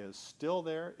building is still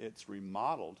there. It's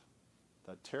remodeled.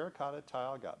 The terracotta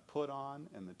tile got put on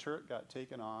and the turret got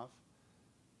taken off.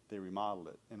 They remodeled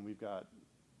it, and we've got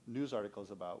news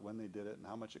articles about when they did it and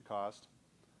how much it cost.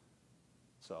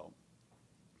 So,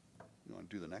 you want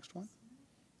to do the next one?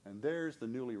 And there's the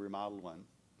newly remodeled one,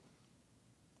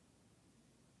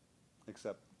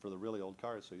 except for the really old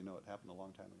cars, so you know it happened a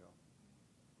long time ago.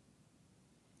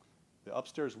 The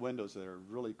upstairs windows there are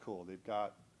really cool. They've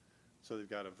got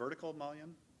a vertical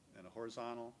mullion and a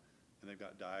horizontal, and they've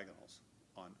got diagonals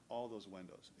on all those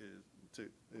windows.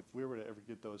 If we were to ever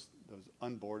get those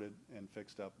unboarded and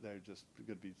fixed up, they're just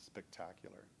going to be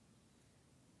spectacular.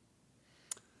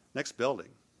 Next building,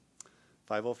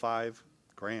 505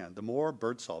 Grand, the Moore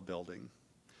Birdsall Building.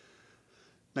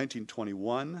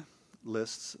 1921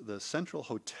 lists the Central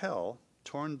Hotel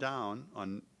torn down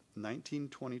on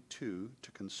 1922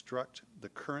 to construct the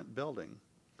current building.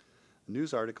 A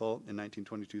news article in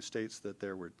 1922 states that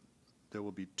there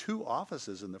will be 2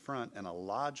 offices in the front and a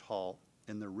lodge hall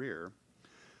in the rear.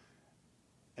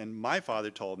 And my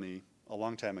father told me a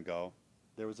long time ago,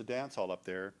 there was a dance hall up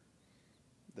there,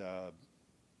 the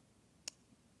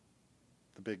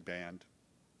big band,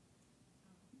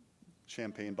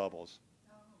 Champagne Bubbles.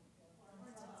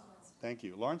 Thank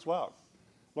you, Lawrence Welk.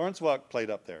 Lawrence Welk played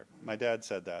up there. My dad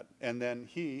said that. And then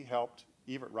he helped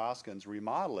Everett Roskins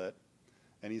remodel it,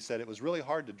 and he said it was really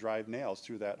hard to drive nails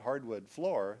through that hardwood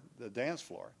floor, the dance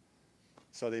floor.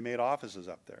 So they made offices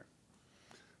up there.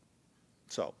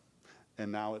 So,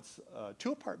 and now it's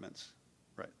 2 apartments,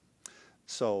 right?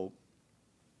 So,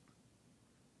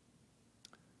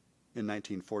 in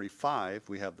 1945,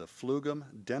 we have the Flugum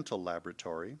Dental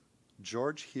Laboratory,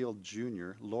 George Heald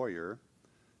Jr., lawyer,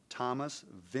 Thomas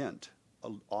Vint,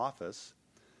 office,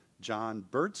 John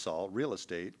Birdsall, real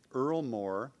estate, Earl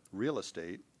Moore, real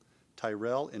estate,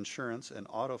 Tyrell Insurance and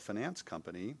Auto Finance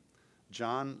Company,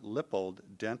 John Lippold,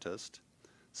 dentist,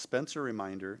 Spencer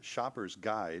Reminder, Shopper's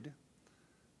Guide,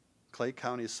 Clay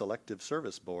County Selective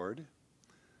Service Board,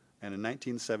 and in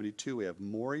 1972 we have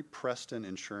Maury Preston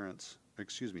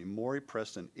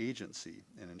Agency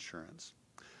and Insurance.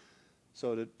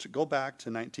 So to go back to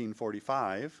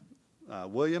 1945,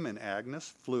 William and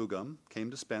Agnes Flugum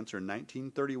came to Spencer in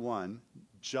 1931,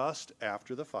 just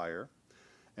after the fire,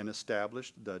 and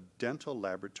established the dental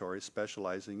laboratory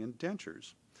specializing in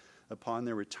dentures. Upon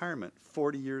their retirement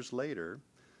 40 years later,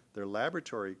 their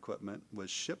laboratory equipment was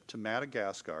shipped to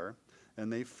Madagascar,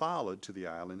 and they followed to the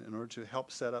island in order to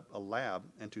help set up a lab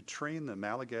and to train the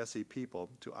Malagasy people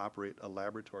to operate a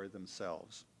laboratory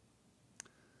themselves.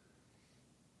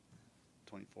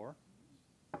 24.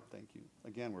 Thank you.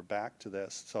 Again, we're back to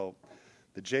this. So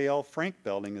the J.L. Frank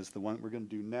building is the one we're going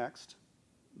to do next.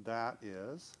 That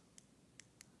is,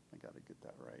 I got to get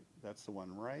that right. That's the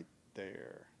one right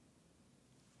there.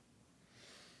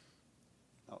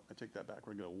 Oh, I take that back.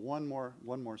 We're going to go one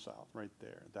more south, right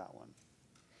there, that one.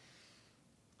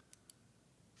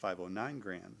 509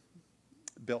 Grand,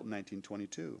 built in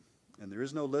 1922. And there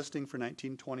is no listing for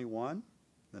 1921. In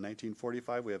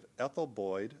 1945, we have Ethel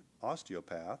Boyd,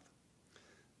 osteopath,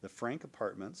 the Frank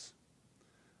Apartments,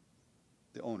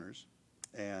 the owners,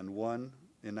 and one,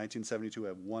 in 1972, we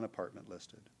have 1 apartment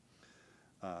listed.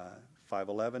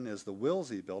 511 is the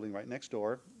Wilsey building right next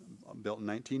door, built in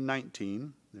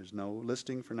 1919. There's no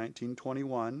listing for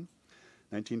 1921.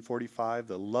 1945,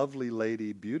 the Lovely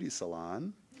Lady Beauty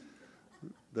Salon,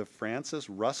 the Francis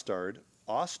Rustard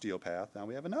Osteopath. Now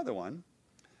we have another one,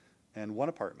 and 1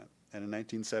 apartment. And in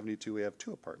 1972, we have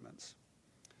 2 apartments.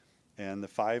 And the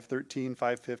 513,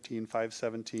 515,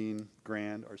 517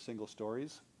 Grand are single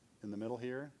stories in the middle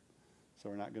here. So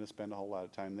we're not going to spend a whole lot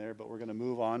of time there, but we're going to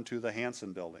move on to the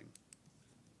Hanson building.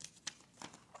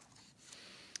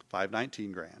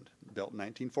 $519 grand, built in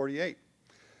 1948.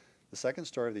 The second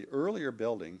story of the earlier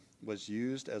building was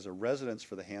used as a residence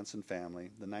for the Hanson family.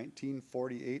 The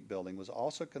 1948 building was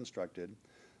also constructed,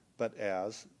 but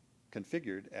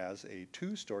configured as a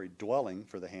two-story dwelling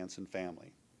for the Hanson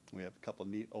family. We have a couple of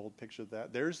neat old pictures of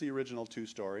that. There's the original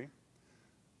two-story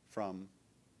from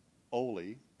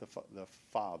Ole, the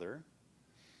father,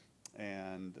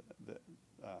 and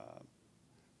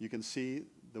you can see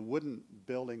the wooden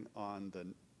building on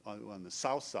the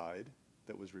south side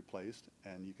that was replaced,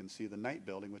 and you can see the Knight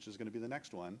building, which is going to be the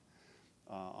next one,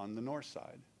 on the north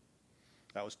side.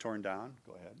 That was torn down.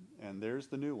 Go ahead. And there's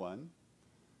the new one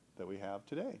that we have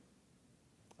today.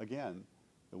 Again,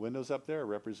 the windows up there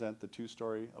represent the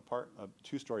two-story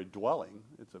dwelling.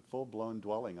 It's a full-blown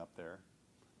dwelling up there.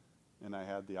 And I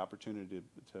had the opportunity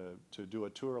to do a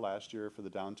tour last year for the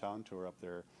downtown tour up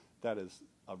there. That is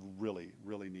a really,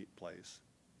 really neat place.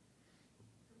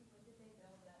 When did they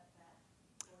build that?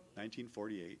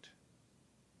 1948.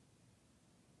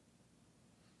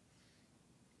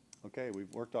 Okay,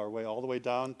 we've worked our way all the way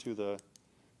down to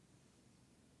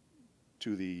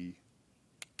the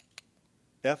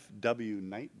F.W.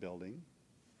 Knight building.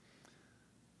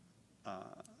 I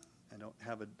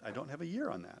don't have a year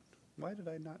on that. Why did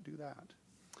I not do that?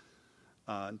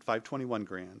 521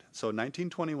 grand. So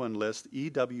 1921 list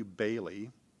E.W.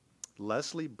 Bailey,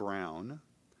 Leslie Brown,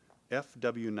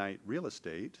 F.W. Knight Real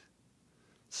Estate,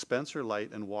 Spencer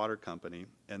Light and Water Company,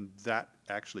 and that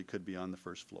actually could be on the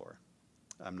first floor.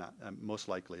 Most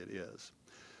likely it is.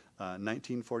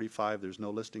 1945, there's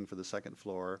no listing for the second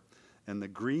floor, and the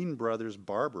Green Brothers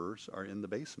Barbers are in the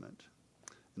basement.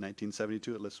 In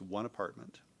 1972, it lists one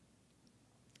apartment.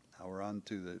 Now we're on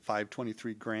to the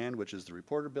 523 Grand, which is the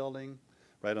Reporter Building,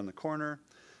 right on the corner,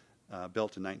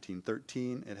 built in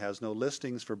 1913. It has no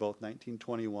listings for both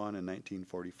 1921 and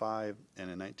 1945, and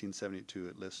in 1972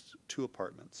 it lists 2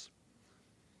 apartments.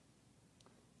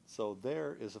 So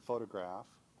there is a photograph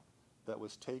that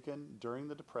was taken during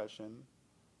the Depression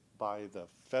by the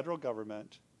federal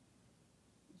government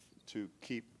to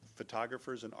keep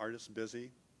photographers and artists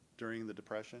busy during the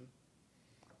Depression.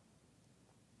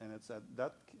 And it's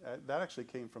that actually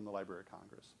came from the Library of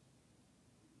Congress.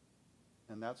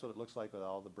 And that's what it looks like with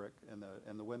all the brick and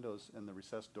the windows and the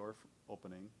recessed door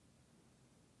opening.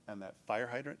 And that fire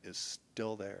hydrant is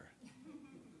still there.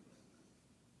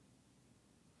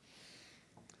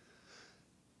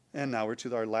 And now we're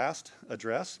to our last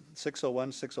address,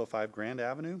 601 605 Grand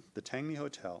Avenue, the Tangney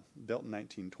Hotel, built in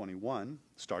 1921,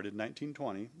 started in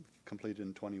 1920, completed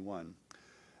in 21.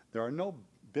 There are no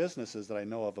businesses that I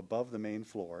know of above the main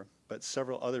floor, but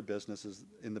several other businesses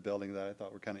in the building that I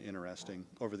thought were kind of interesting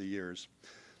over the years.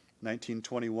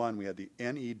 1921, we had the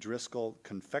N.E. Driscoll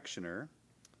Confectioner,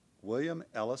 William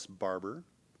Ellis Barber,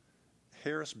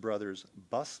 Harris Brothers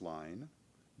Bus Line,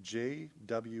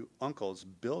 J.W. Uncle's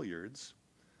Billiards,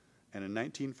 and in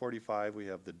 1945, we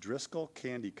have the Driscoll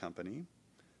Candy Company,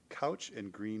 Couch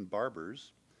and Green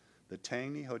Barbers, the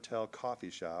Tangney Hotel Coffee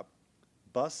Shop,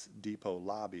 Bus Depot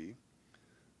Lobby,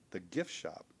 the Gift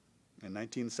Shop. In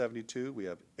 1972, we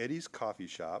have Eddie's Coffee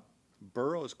Shop,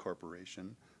 Burroughs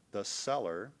Corporation, The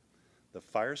Cellar, the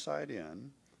Fireside Inn,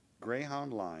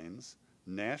 Greyhound Lines,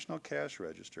 National Cash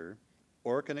Register,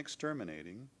 Orkin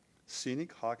Exterminating,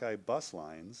 Scenic Hawkeye Bus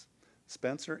Lines,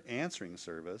 Spencer Answering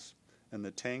Service, and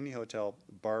the Tangney Hotel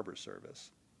Barber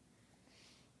Service.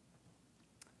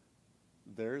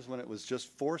 There's when it was just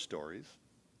 4 stories,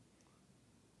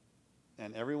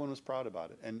 and everyone was proud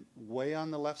about it. And way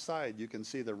on the left side, you can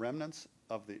see the remnants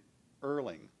of the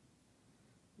Erling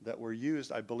that were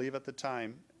used, I believe at the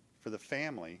time, for the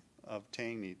family of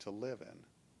Tangney to live in.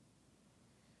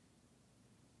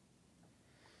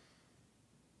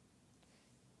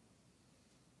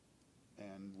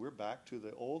 And we're back to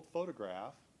the old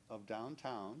photograph of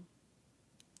downtown.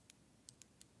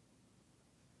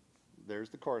 There's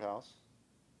the courthouse.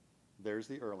 There's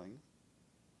the Erling.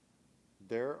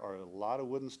 There are a lot of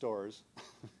wooden stores.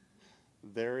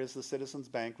 There is the Citizens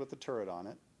Bank with the turret on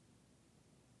it.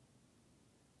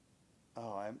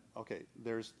 Oh, okay.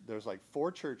 There's like 4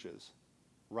 churches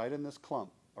right in this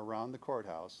clump around the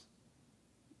courthouse.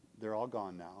 They're all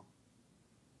gone now.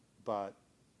 But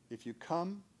if you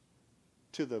come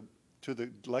to the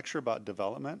lecture about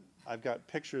development, I've got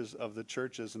pictures of the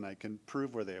churches and I can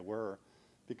prove where they were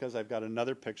because I've got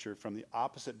another picture from the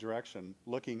opposite direction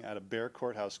looking at a bare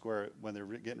courthouse square when they're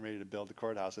getting ready to build the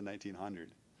courthouse in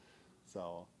 1900.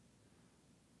 So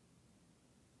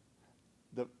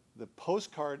the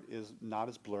postcard is not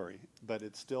as blurry, but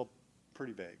it's still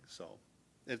pretty vague. So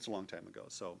it's a long time ago.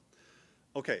 So,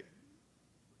 okay,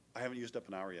 I haven't used up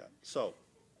an hour yet. So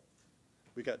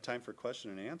we got time for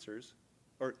question and answers,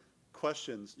 or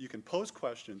questions. You can pose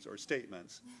questions or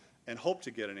statements and hope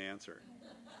to get an answer.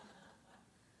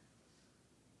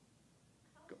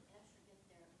 Go.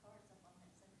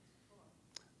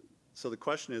 So the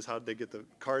question is, how did they get the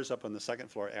cars up on the second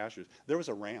floor of Asher's? There was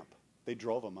a ramp. They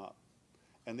drove them up,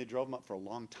 and they drove them up for a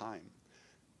long time.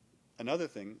 Another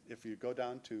thing, if you go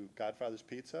down to Godfather's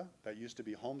Pizza, that used to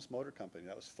be Holmes Motor Company,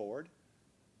 that was Ford,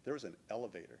 there was an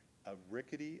elevator, a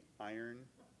rickety iron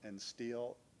and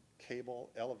steel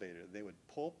cable elevator. They would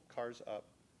pull cars up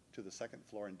to the second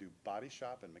floor and do body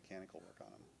shop and mechanical work on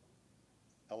them.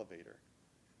 Elevator.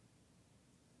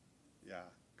 Yeah,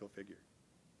 go figure.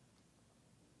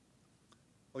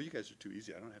 Oh, you guys are too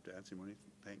easy. I don't have to answer more.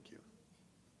 Thank you.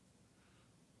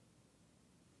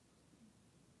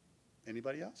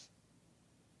 Anybody else?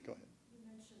 Go ahead. You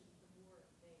mentioned the war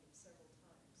name several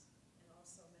times, and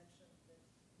also mentioned that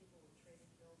people were trading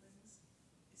buildings.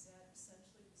 Is that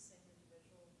essentially the same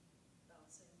individual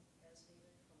bouncing as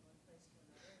needed from one place to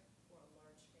another, or a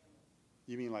large family?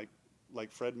 You mean like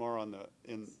Fred Moore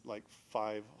in like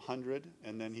 500,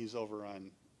 and then he's over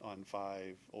on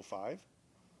 505?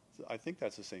 So I think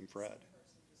that's the same Fred.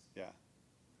 Yeah,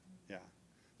 yeah.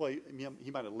 Well, he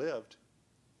might have lived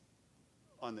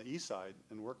on the east side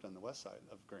and worked on the west side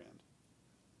of Grand.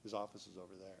 His office is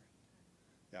over there.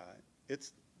 Yeah,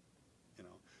 it's,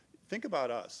 think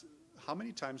about us. How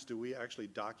many times do we actually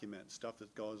document stuff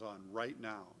that goes on right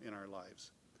now in our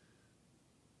lives?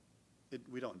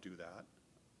 We don't do that.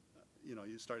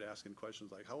 You start asking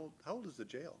questions like, how old is the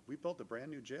jail? We built a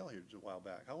brand new jail here a while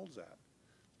back. How old is that?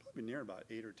 It's probably near about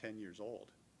 8 or 10 years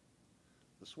old.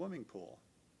 The swimming pool,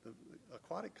 the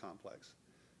aquatic complex,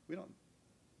 we don't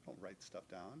write stuff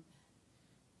down.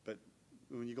 But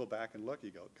when you go back and look,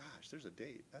 you go, gosh, there's a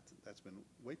date. That's been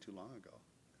way too long ago.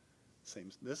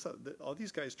 All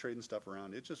these guys trading stuff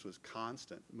around, it just was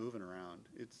constant moving around.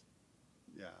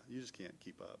 You just can't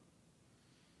keep up.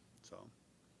 So,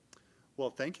 well,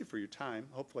 thank you for your time.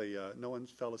 Hopefully no one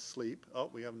fell asleep. Oh,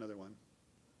 we have another one.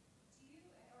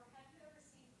 Have you ever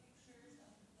seen pictures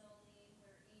of the building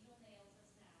where Angel Nails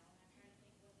is now, and I'm trying to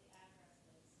think what the address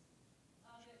is,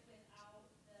 of it without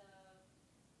the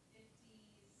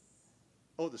 50s?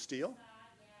 Oh, the steel?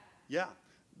 Yeah.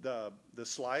 Yeah, the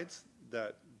slides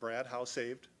that Brad Howe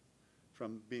saved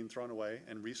from being thrown away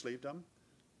and re-sleeved them,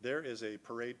 there is a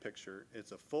parade picture.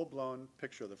 It's a full-blown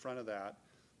picture of the front of that.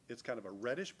 It's kind of a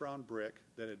reddish-brown brick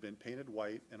that had been painted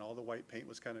white, and all the white paint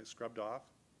was kind of scrubbed off.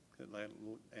 It had a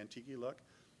little antique look.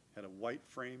 Had a white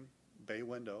frame bay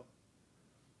window,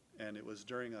 and it was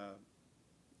during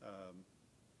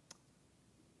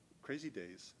Crazy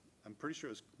Days. I'm pretty sure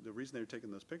it was, the reason they were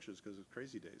taking those pictures because of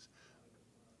Crazy Days.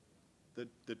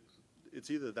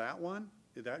 It's either that one,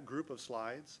 that group of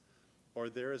slides, or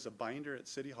there is a binder at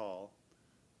City Hall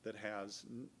that has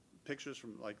pictures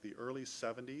from like the early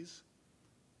 70s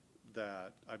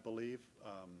that I believe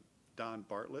Don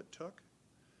Bartlett took,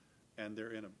 and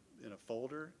they're in a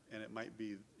folder, and it might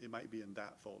be in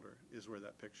that folder is where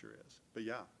that picture is. But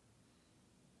yeah.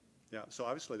 So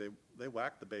obviously they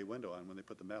whacked the bay window on when they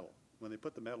put the metal. When they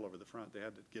put the metal over the front, they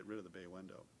had to get rid of the bay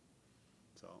window.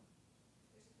 So.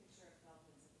 There's a picture of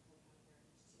Feldman's at the Playground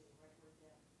Heritage too, right where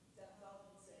that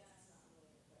Feldman sits. It's not really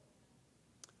a Feldman.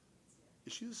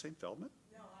 Is she the same Feldman?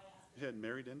 No, I asked. She had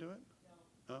married into it?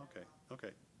 No. Oh, okay.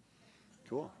 Okay.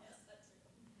 Cool.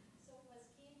 So was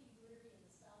Candy Brewery in the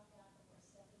south half of where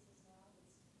Steffens is now?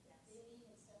 Billy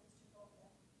and Steffens took over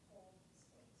that whole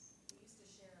space. They used to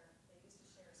share a space.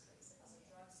 It was a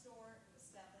drugstore, it was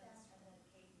Stephens, and then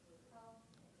Kate Brewery.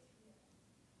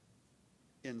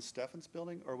 In Steffens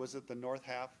building, or was it the north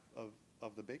half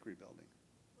of the bakery building?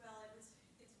 Well, it's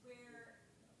where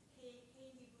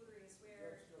Candy Brewery is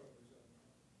where. Drugstore was up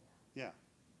now. Yeah.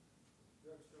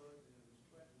 Drugstore, and it was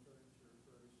Clinton Furniture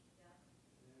first, Yeah.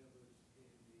 and then it was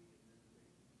K&D, and then the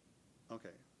bakery.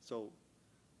 Okay. So,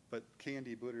 but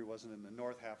K&D Bootery wasn't in the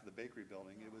north half of the bakery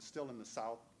building. It was still in the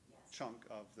south Yes. chunk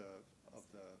of the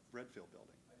Redfield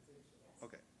building. I think so. Yes.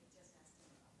 Okay. I just asked him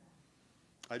about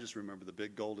that. I just remember the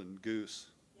big golden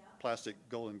goose, Yeah. plastic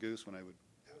golden goose when I would.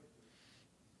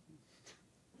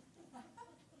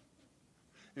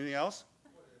 Anything else?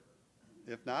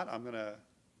 If not, I'm going to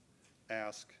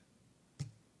ask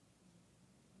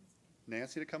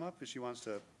Nancy to come if she wants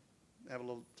to have a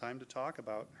little time to talk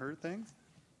about her thing,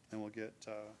 and we'll get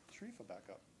Sharifa back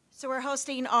up. So we're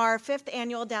hosting our 5th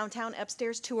annual Downtown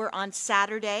Upstairs Tour on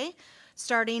Saturday,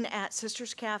 starting at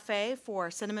Sisters Cafe for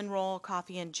cinnamon roll,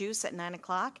 coffee, and juice at 9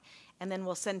 o'clock, and then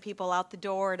we'll send people out the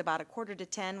door at about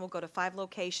 9:45. We'll go to 5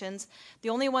 locations. The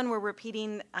only one we're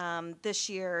repeating this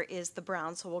year is the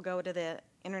Brown, so we'll go to the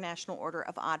International Order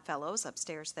of Odd Fellows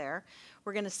upstairs there.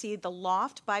 We're going to see the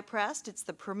Loft by Prest. It's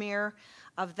the premiere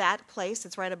of that place.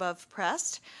 It's right above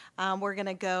Prest. We're going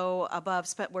to go above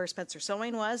where Spencer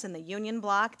Sewing was in the Union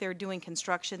Block. They're doing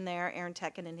construction there, Aaron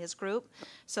Tekken and his group.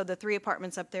 So the 3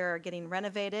 apartments up there are getting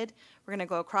renovated. We're going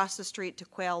to go across the street to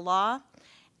Quail Law,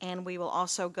 and we will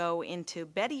also go into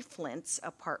Betty Flint's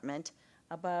apartment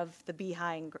above the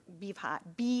Beehive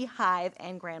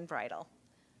and Grand Bridal.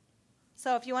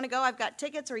 So if you want to go, I've got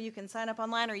tickets, or you can sign up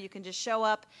online, or you can just show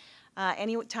up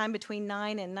any time between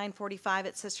 9 and 9:45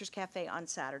 at Sisters Cafe on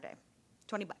Saturday.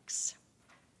 $20.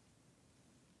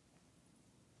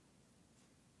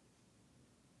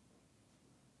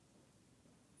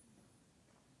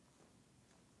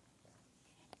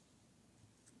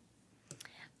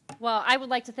 Well, I would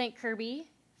like to thank Kirby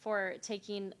for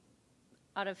taking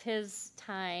out of his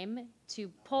time to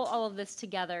pull all of this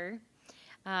together.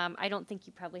 I don't think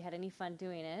you probably had any fun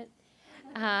doing it.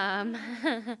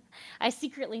 I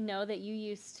secretly know that you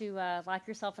used to lock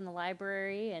yourself in the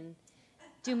library and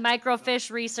do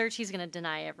microfiche research. He's going to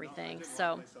deny everything.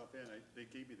 They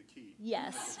gave me the key.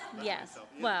 Yes, yes.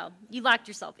 Well, you locked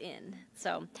yourself in.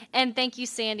 So, and thank you,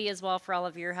 Sandy, as well, for all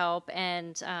of your help.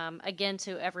 And again,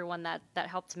 to everyone that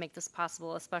helped to make this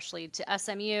possible, especially to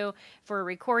SMU for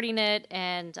recording it,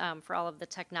 and for all of the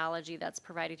technology that's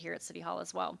provided here at City Hall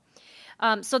as well.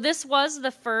 So this was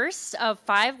the first of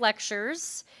 5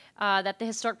 lectures that the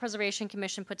Historic Preservation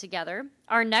Commission put together.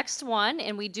 Our next one,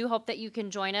 and we do hope that you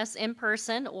can join us in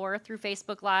person or through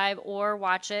Facebook Live or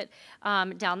watch it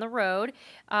down the road.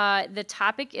 The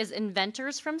topic is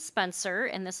Inventors from Spencer,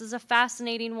 and this is a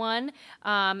fascinating one.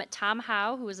 Tom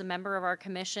Howe, who is a member of our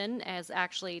commission, has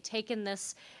actually taken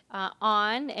this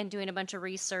on and doing a bunch of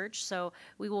research. So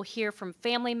we will hear from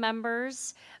family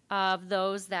members of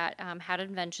those that had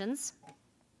inventions.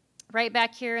 Right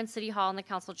back here in City Hall in the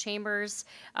council chambers.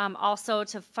 Also,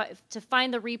 to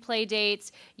find the replay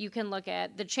dates, you can look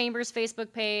at the Chambers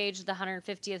Facebook page, the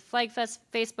 150th Flag Fest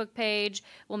Facebook page.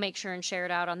 We'll make sure and share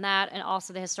it out on that, and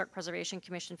also the Historic Preservation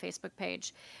Commission Facebook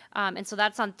page. And so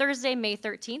that's on Thursday, May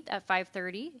 13th at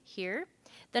 5:30 here.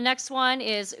 The next one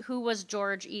is Who Was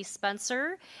George E.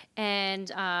 Spencer? And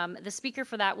the speaker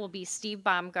for that will be Steve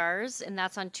Baumgars, and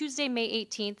that's on Tuesday, May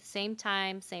 18th, same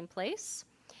time, same place.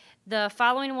 The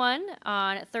following one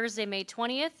on Thursday, May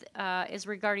 20th, is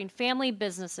regarding family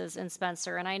businesses in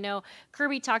Spencer. And I know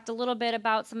Kirby talked a little bit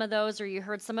about some of those, or you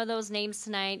heard some of those names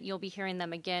tonight. You'll be hearing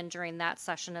them again during that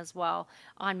session as well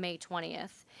on May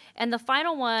 20th. And the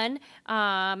final one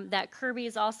that Kirby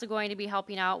is also going to be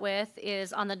helping out with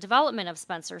is on the development of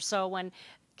Spencer. So when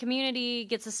community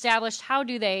gets established, how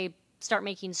do they start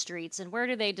making streets, and where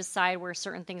do they decide where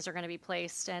certain things are going to be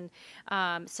placed? And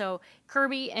so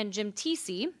Kirby and Jim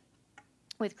Teesey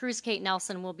with Cruz Kate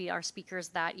Nelson will be our speakers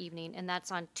that evening, and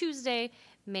that's on Tuesday,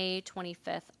 May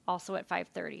 25th, also at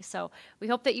 5:30. So we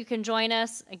hope that you can join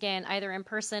us, again, either in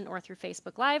person or through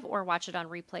Facebook Live, or watch it on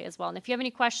replay as well. And if you have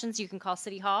any questions, you can call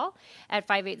City Hall at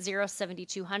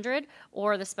 580-7200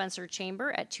 or the Spencer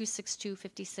Chamber at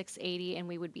 262-5680, and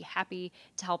we would be happy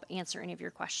to help answer any of your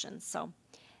questions. So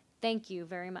thank you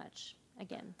very much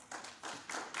again.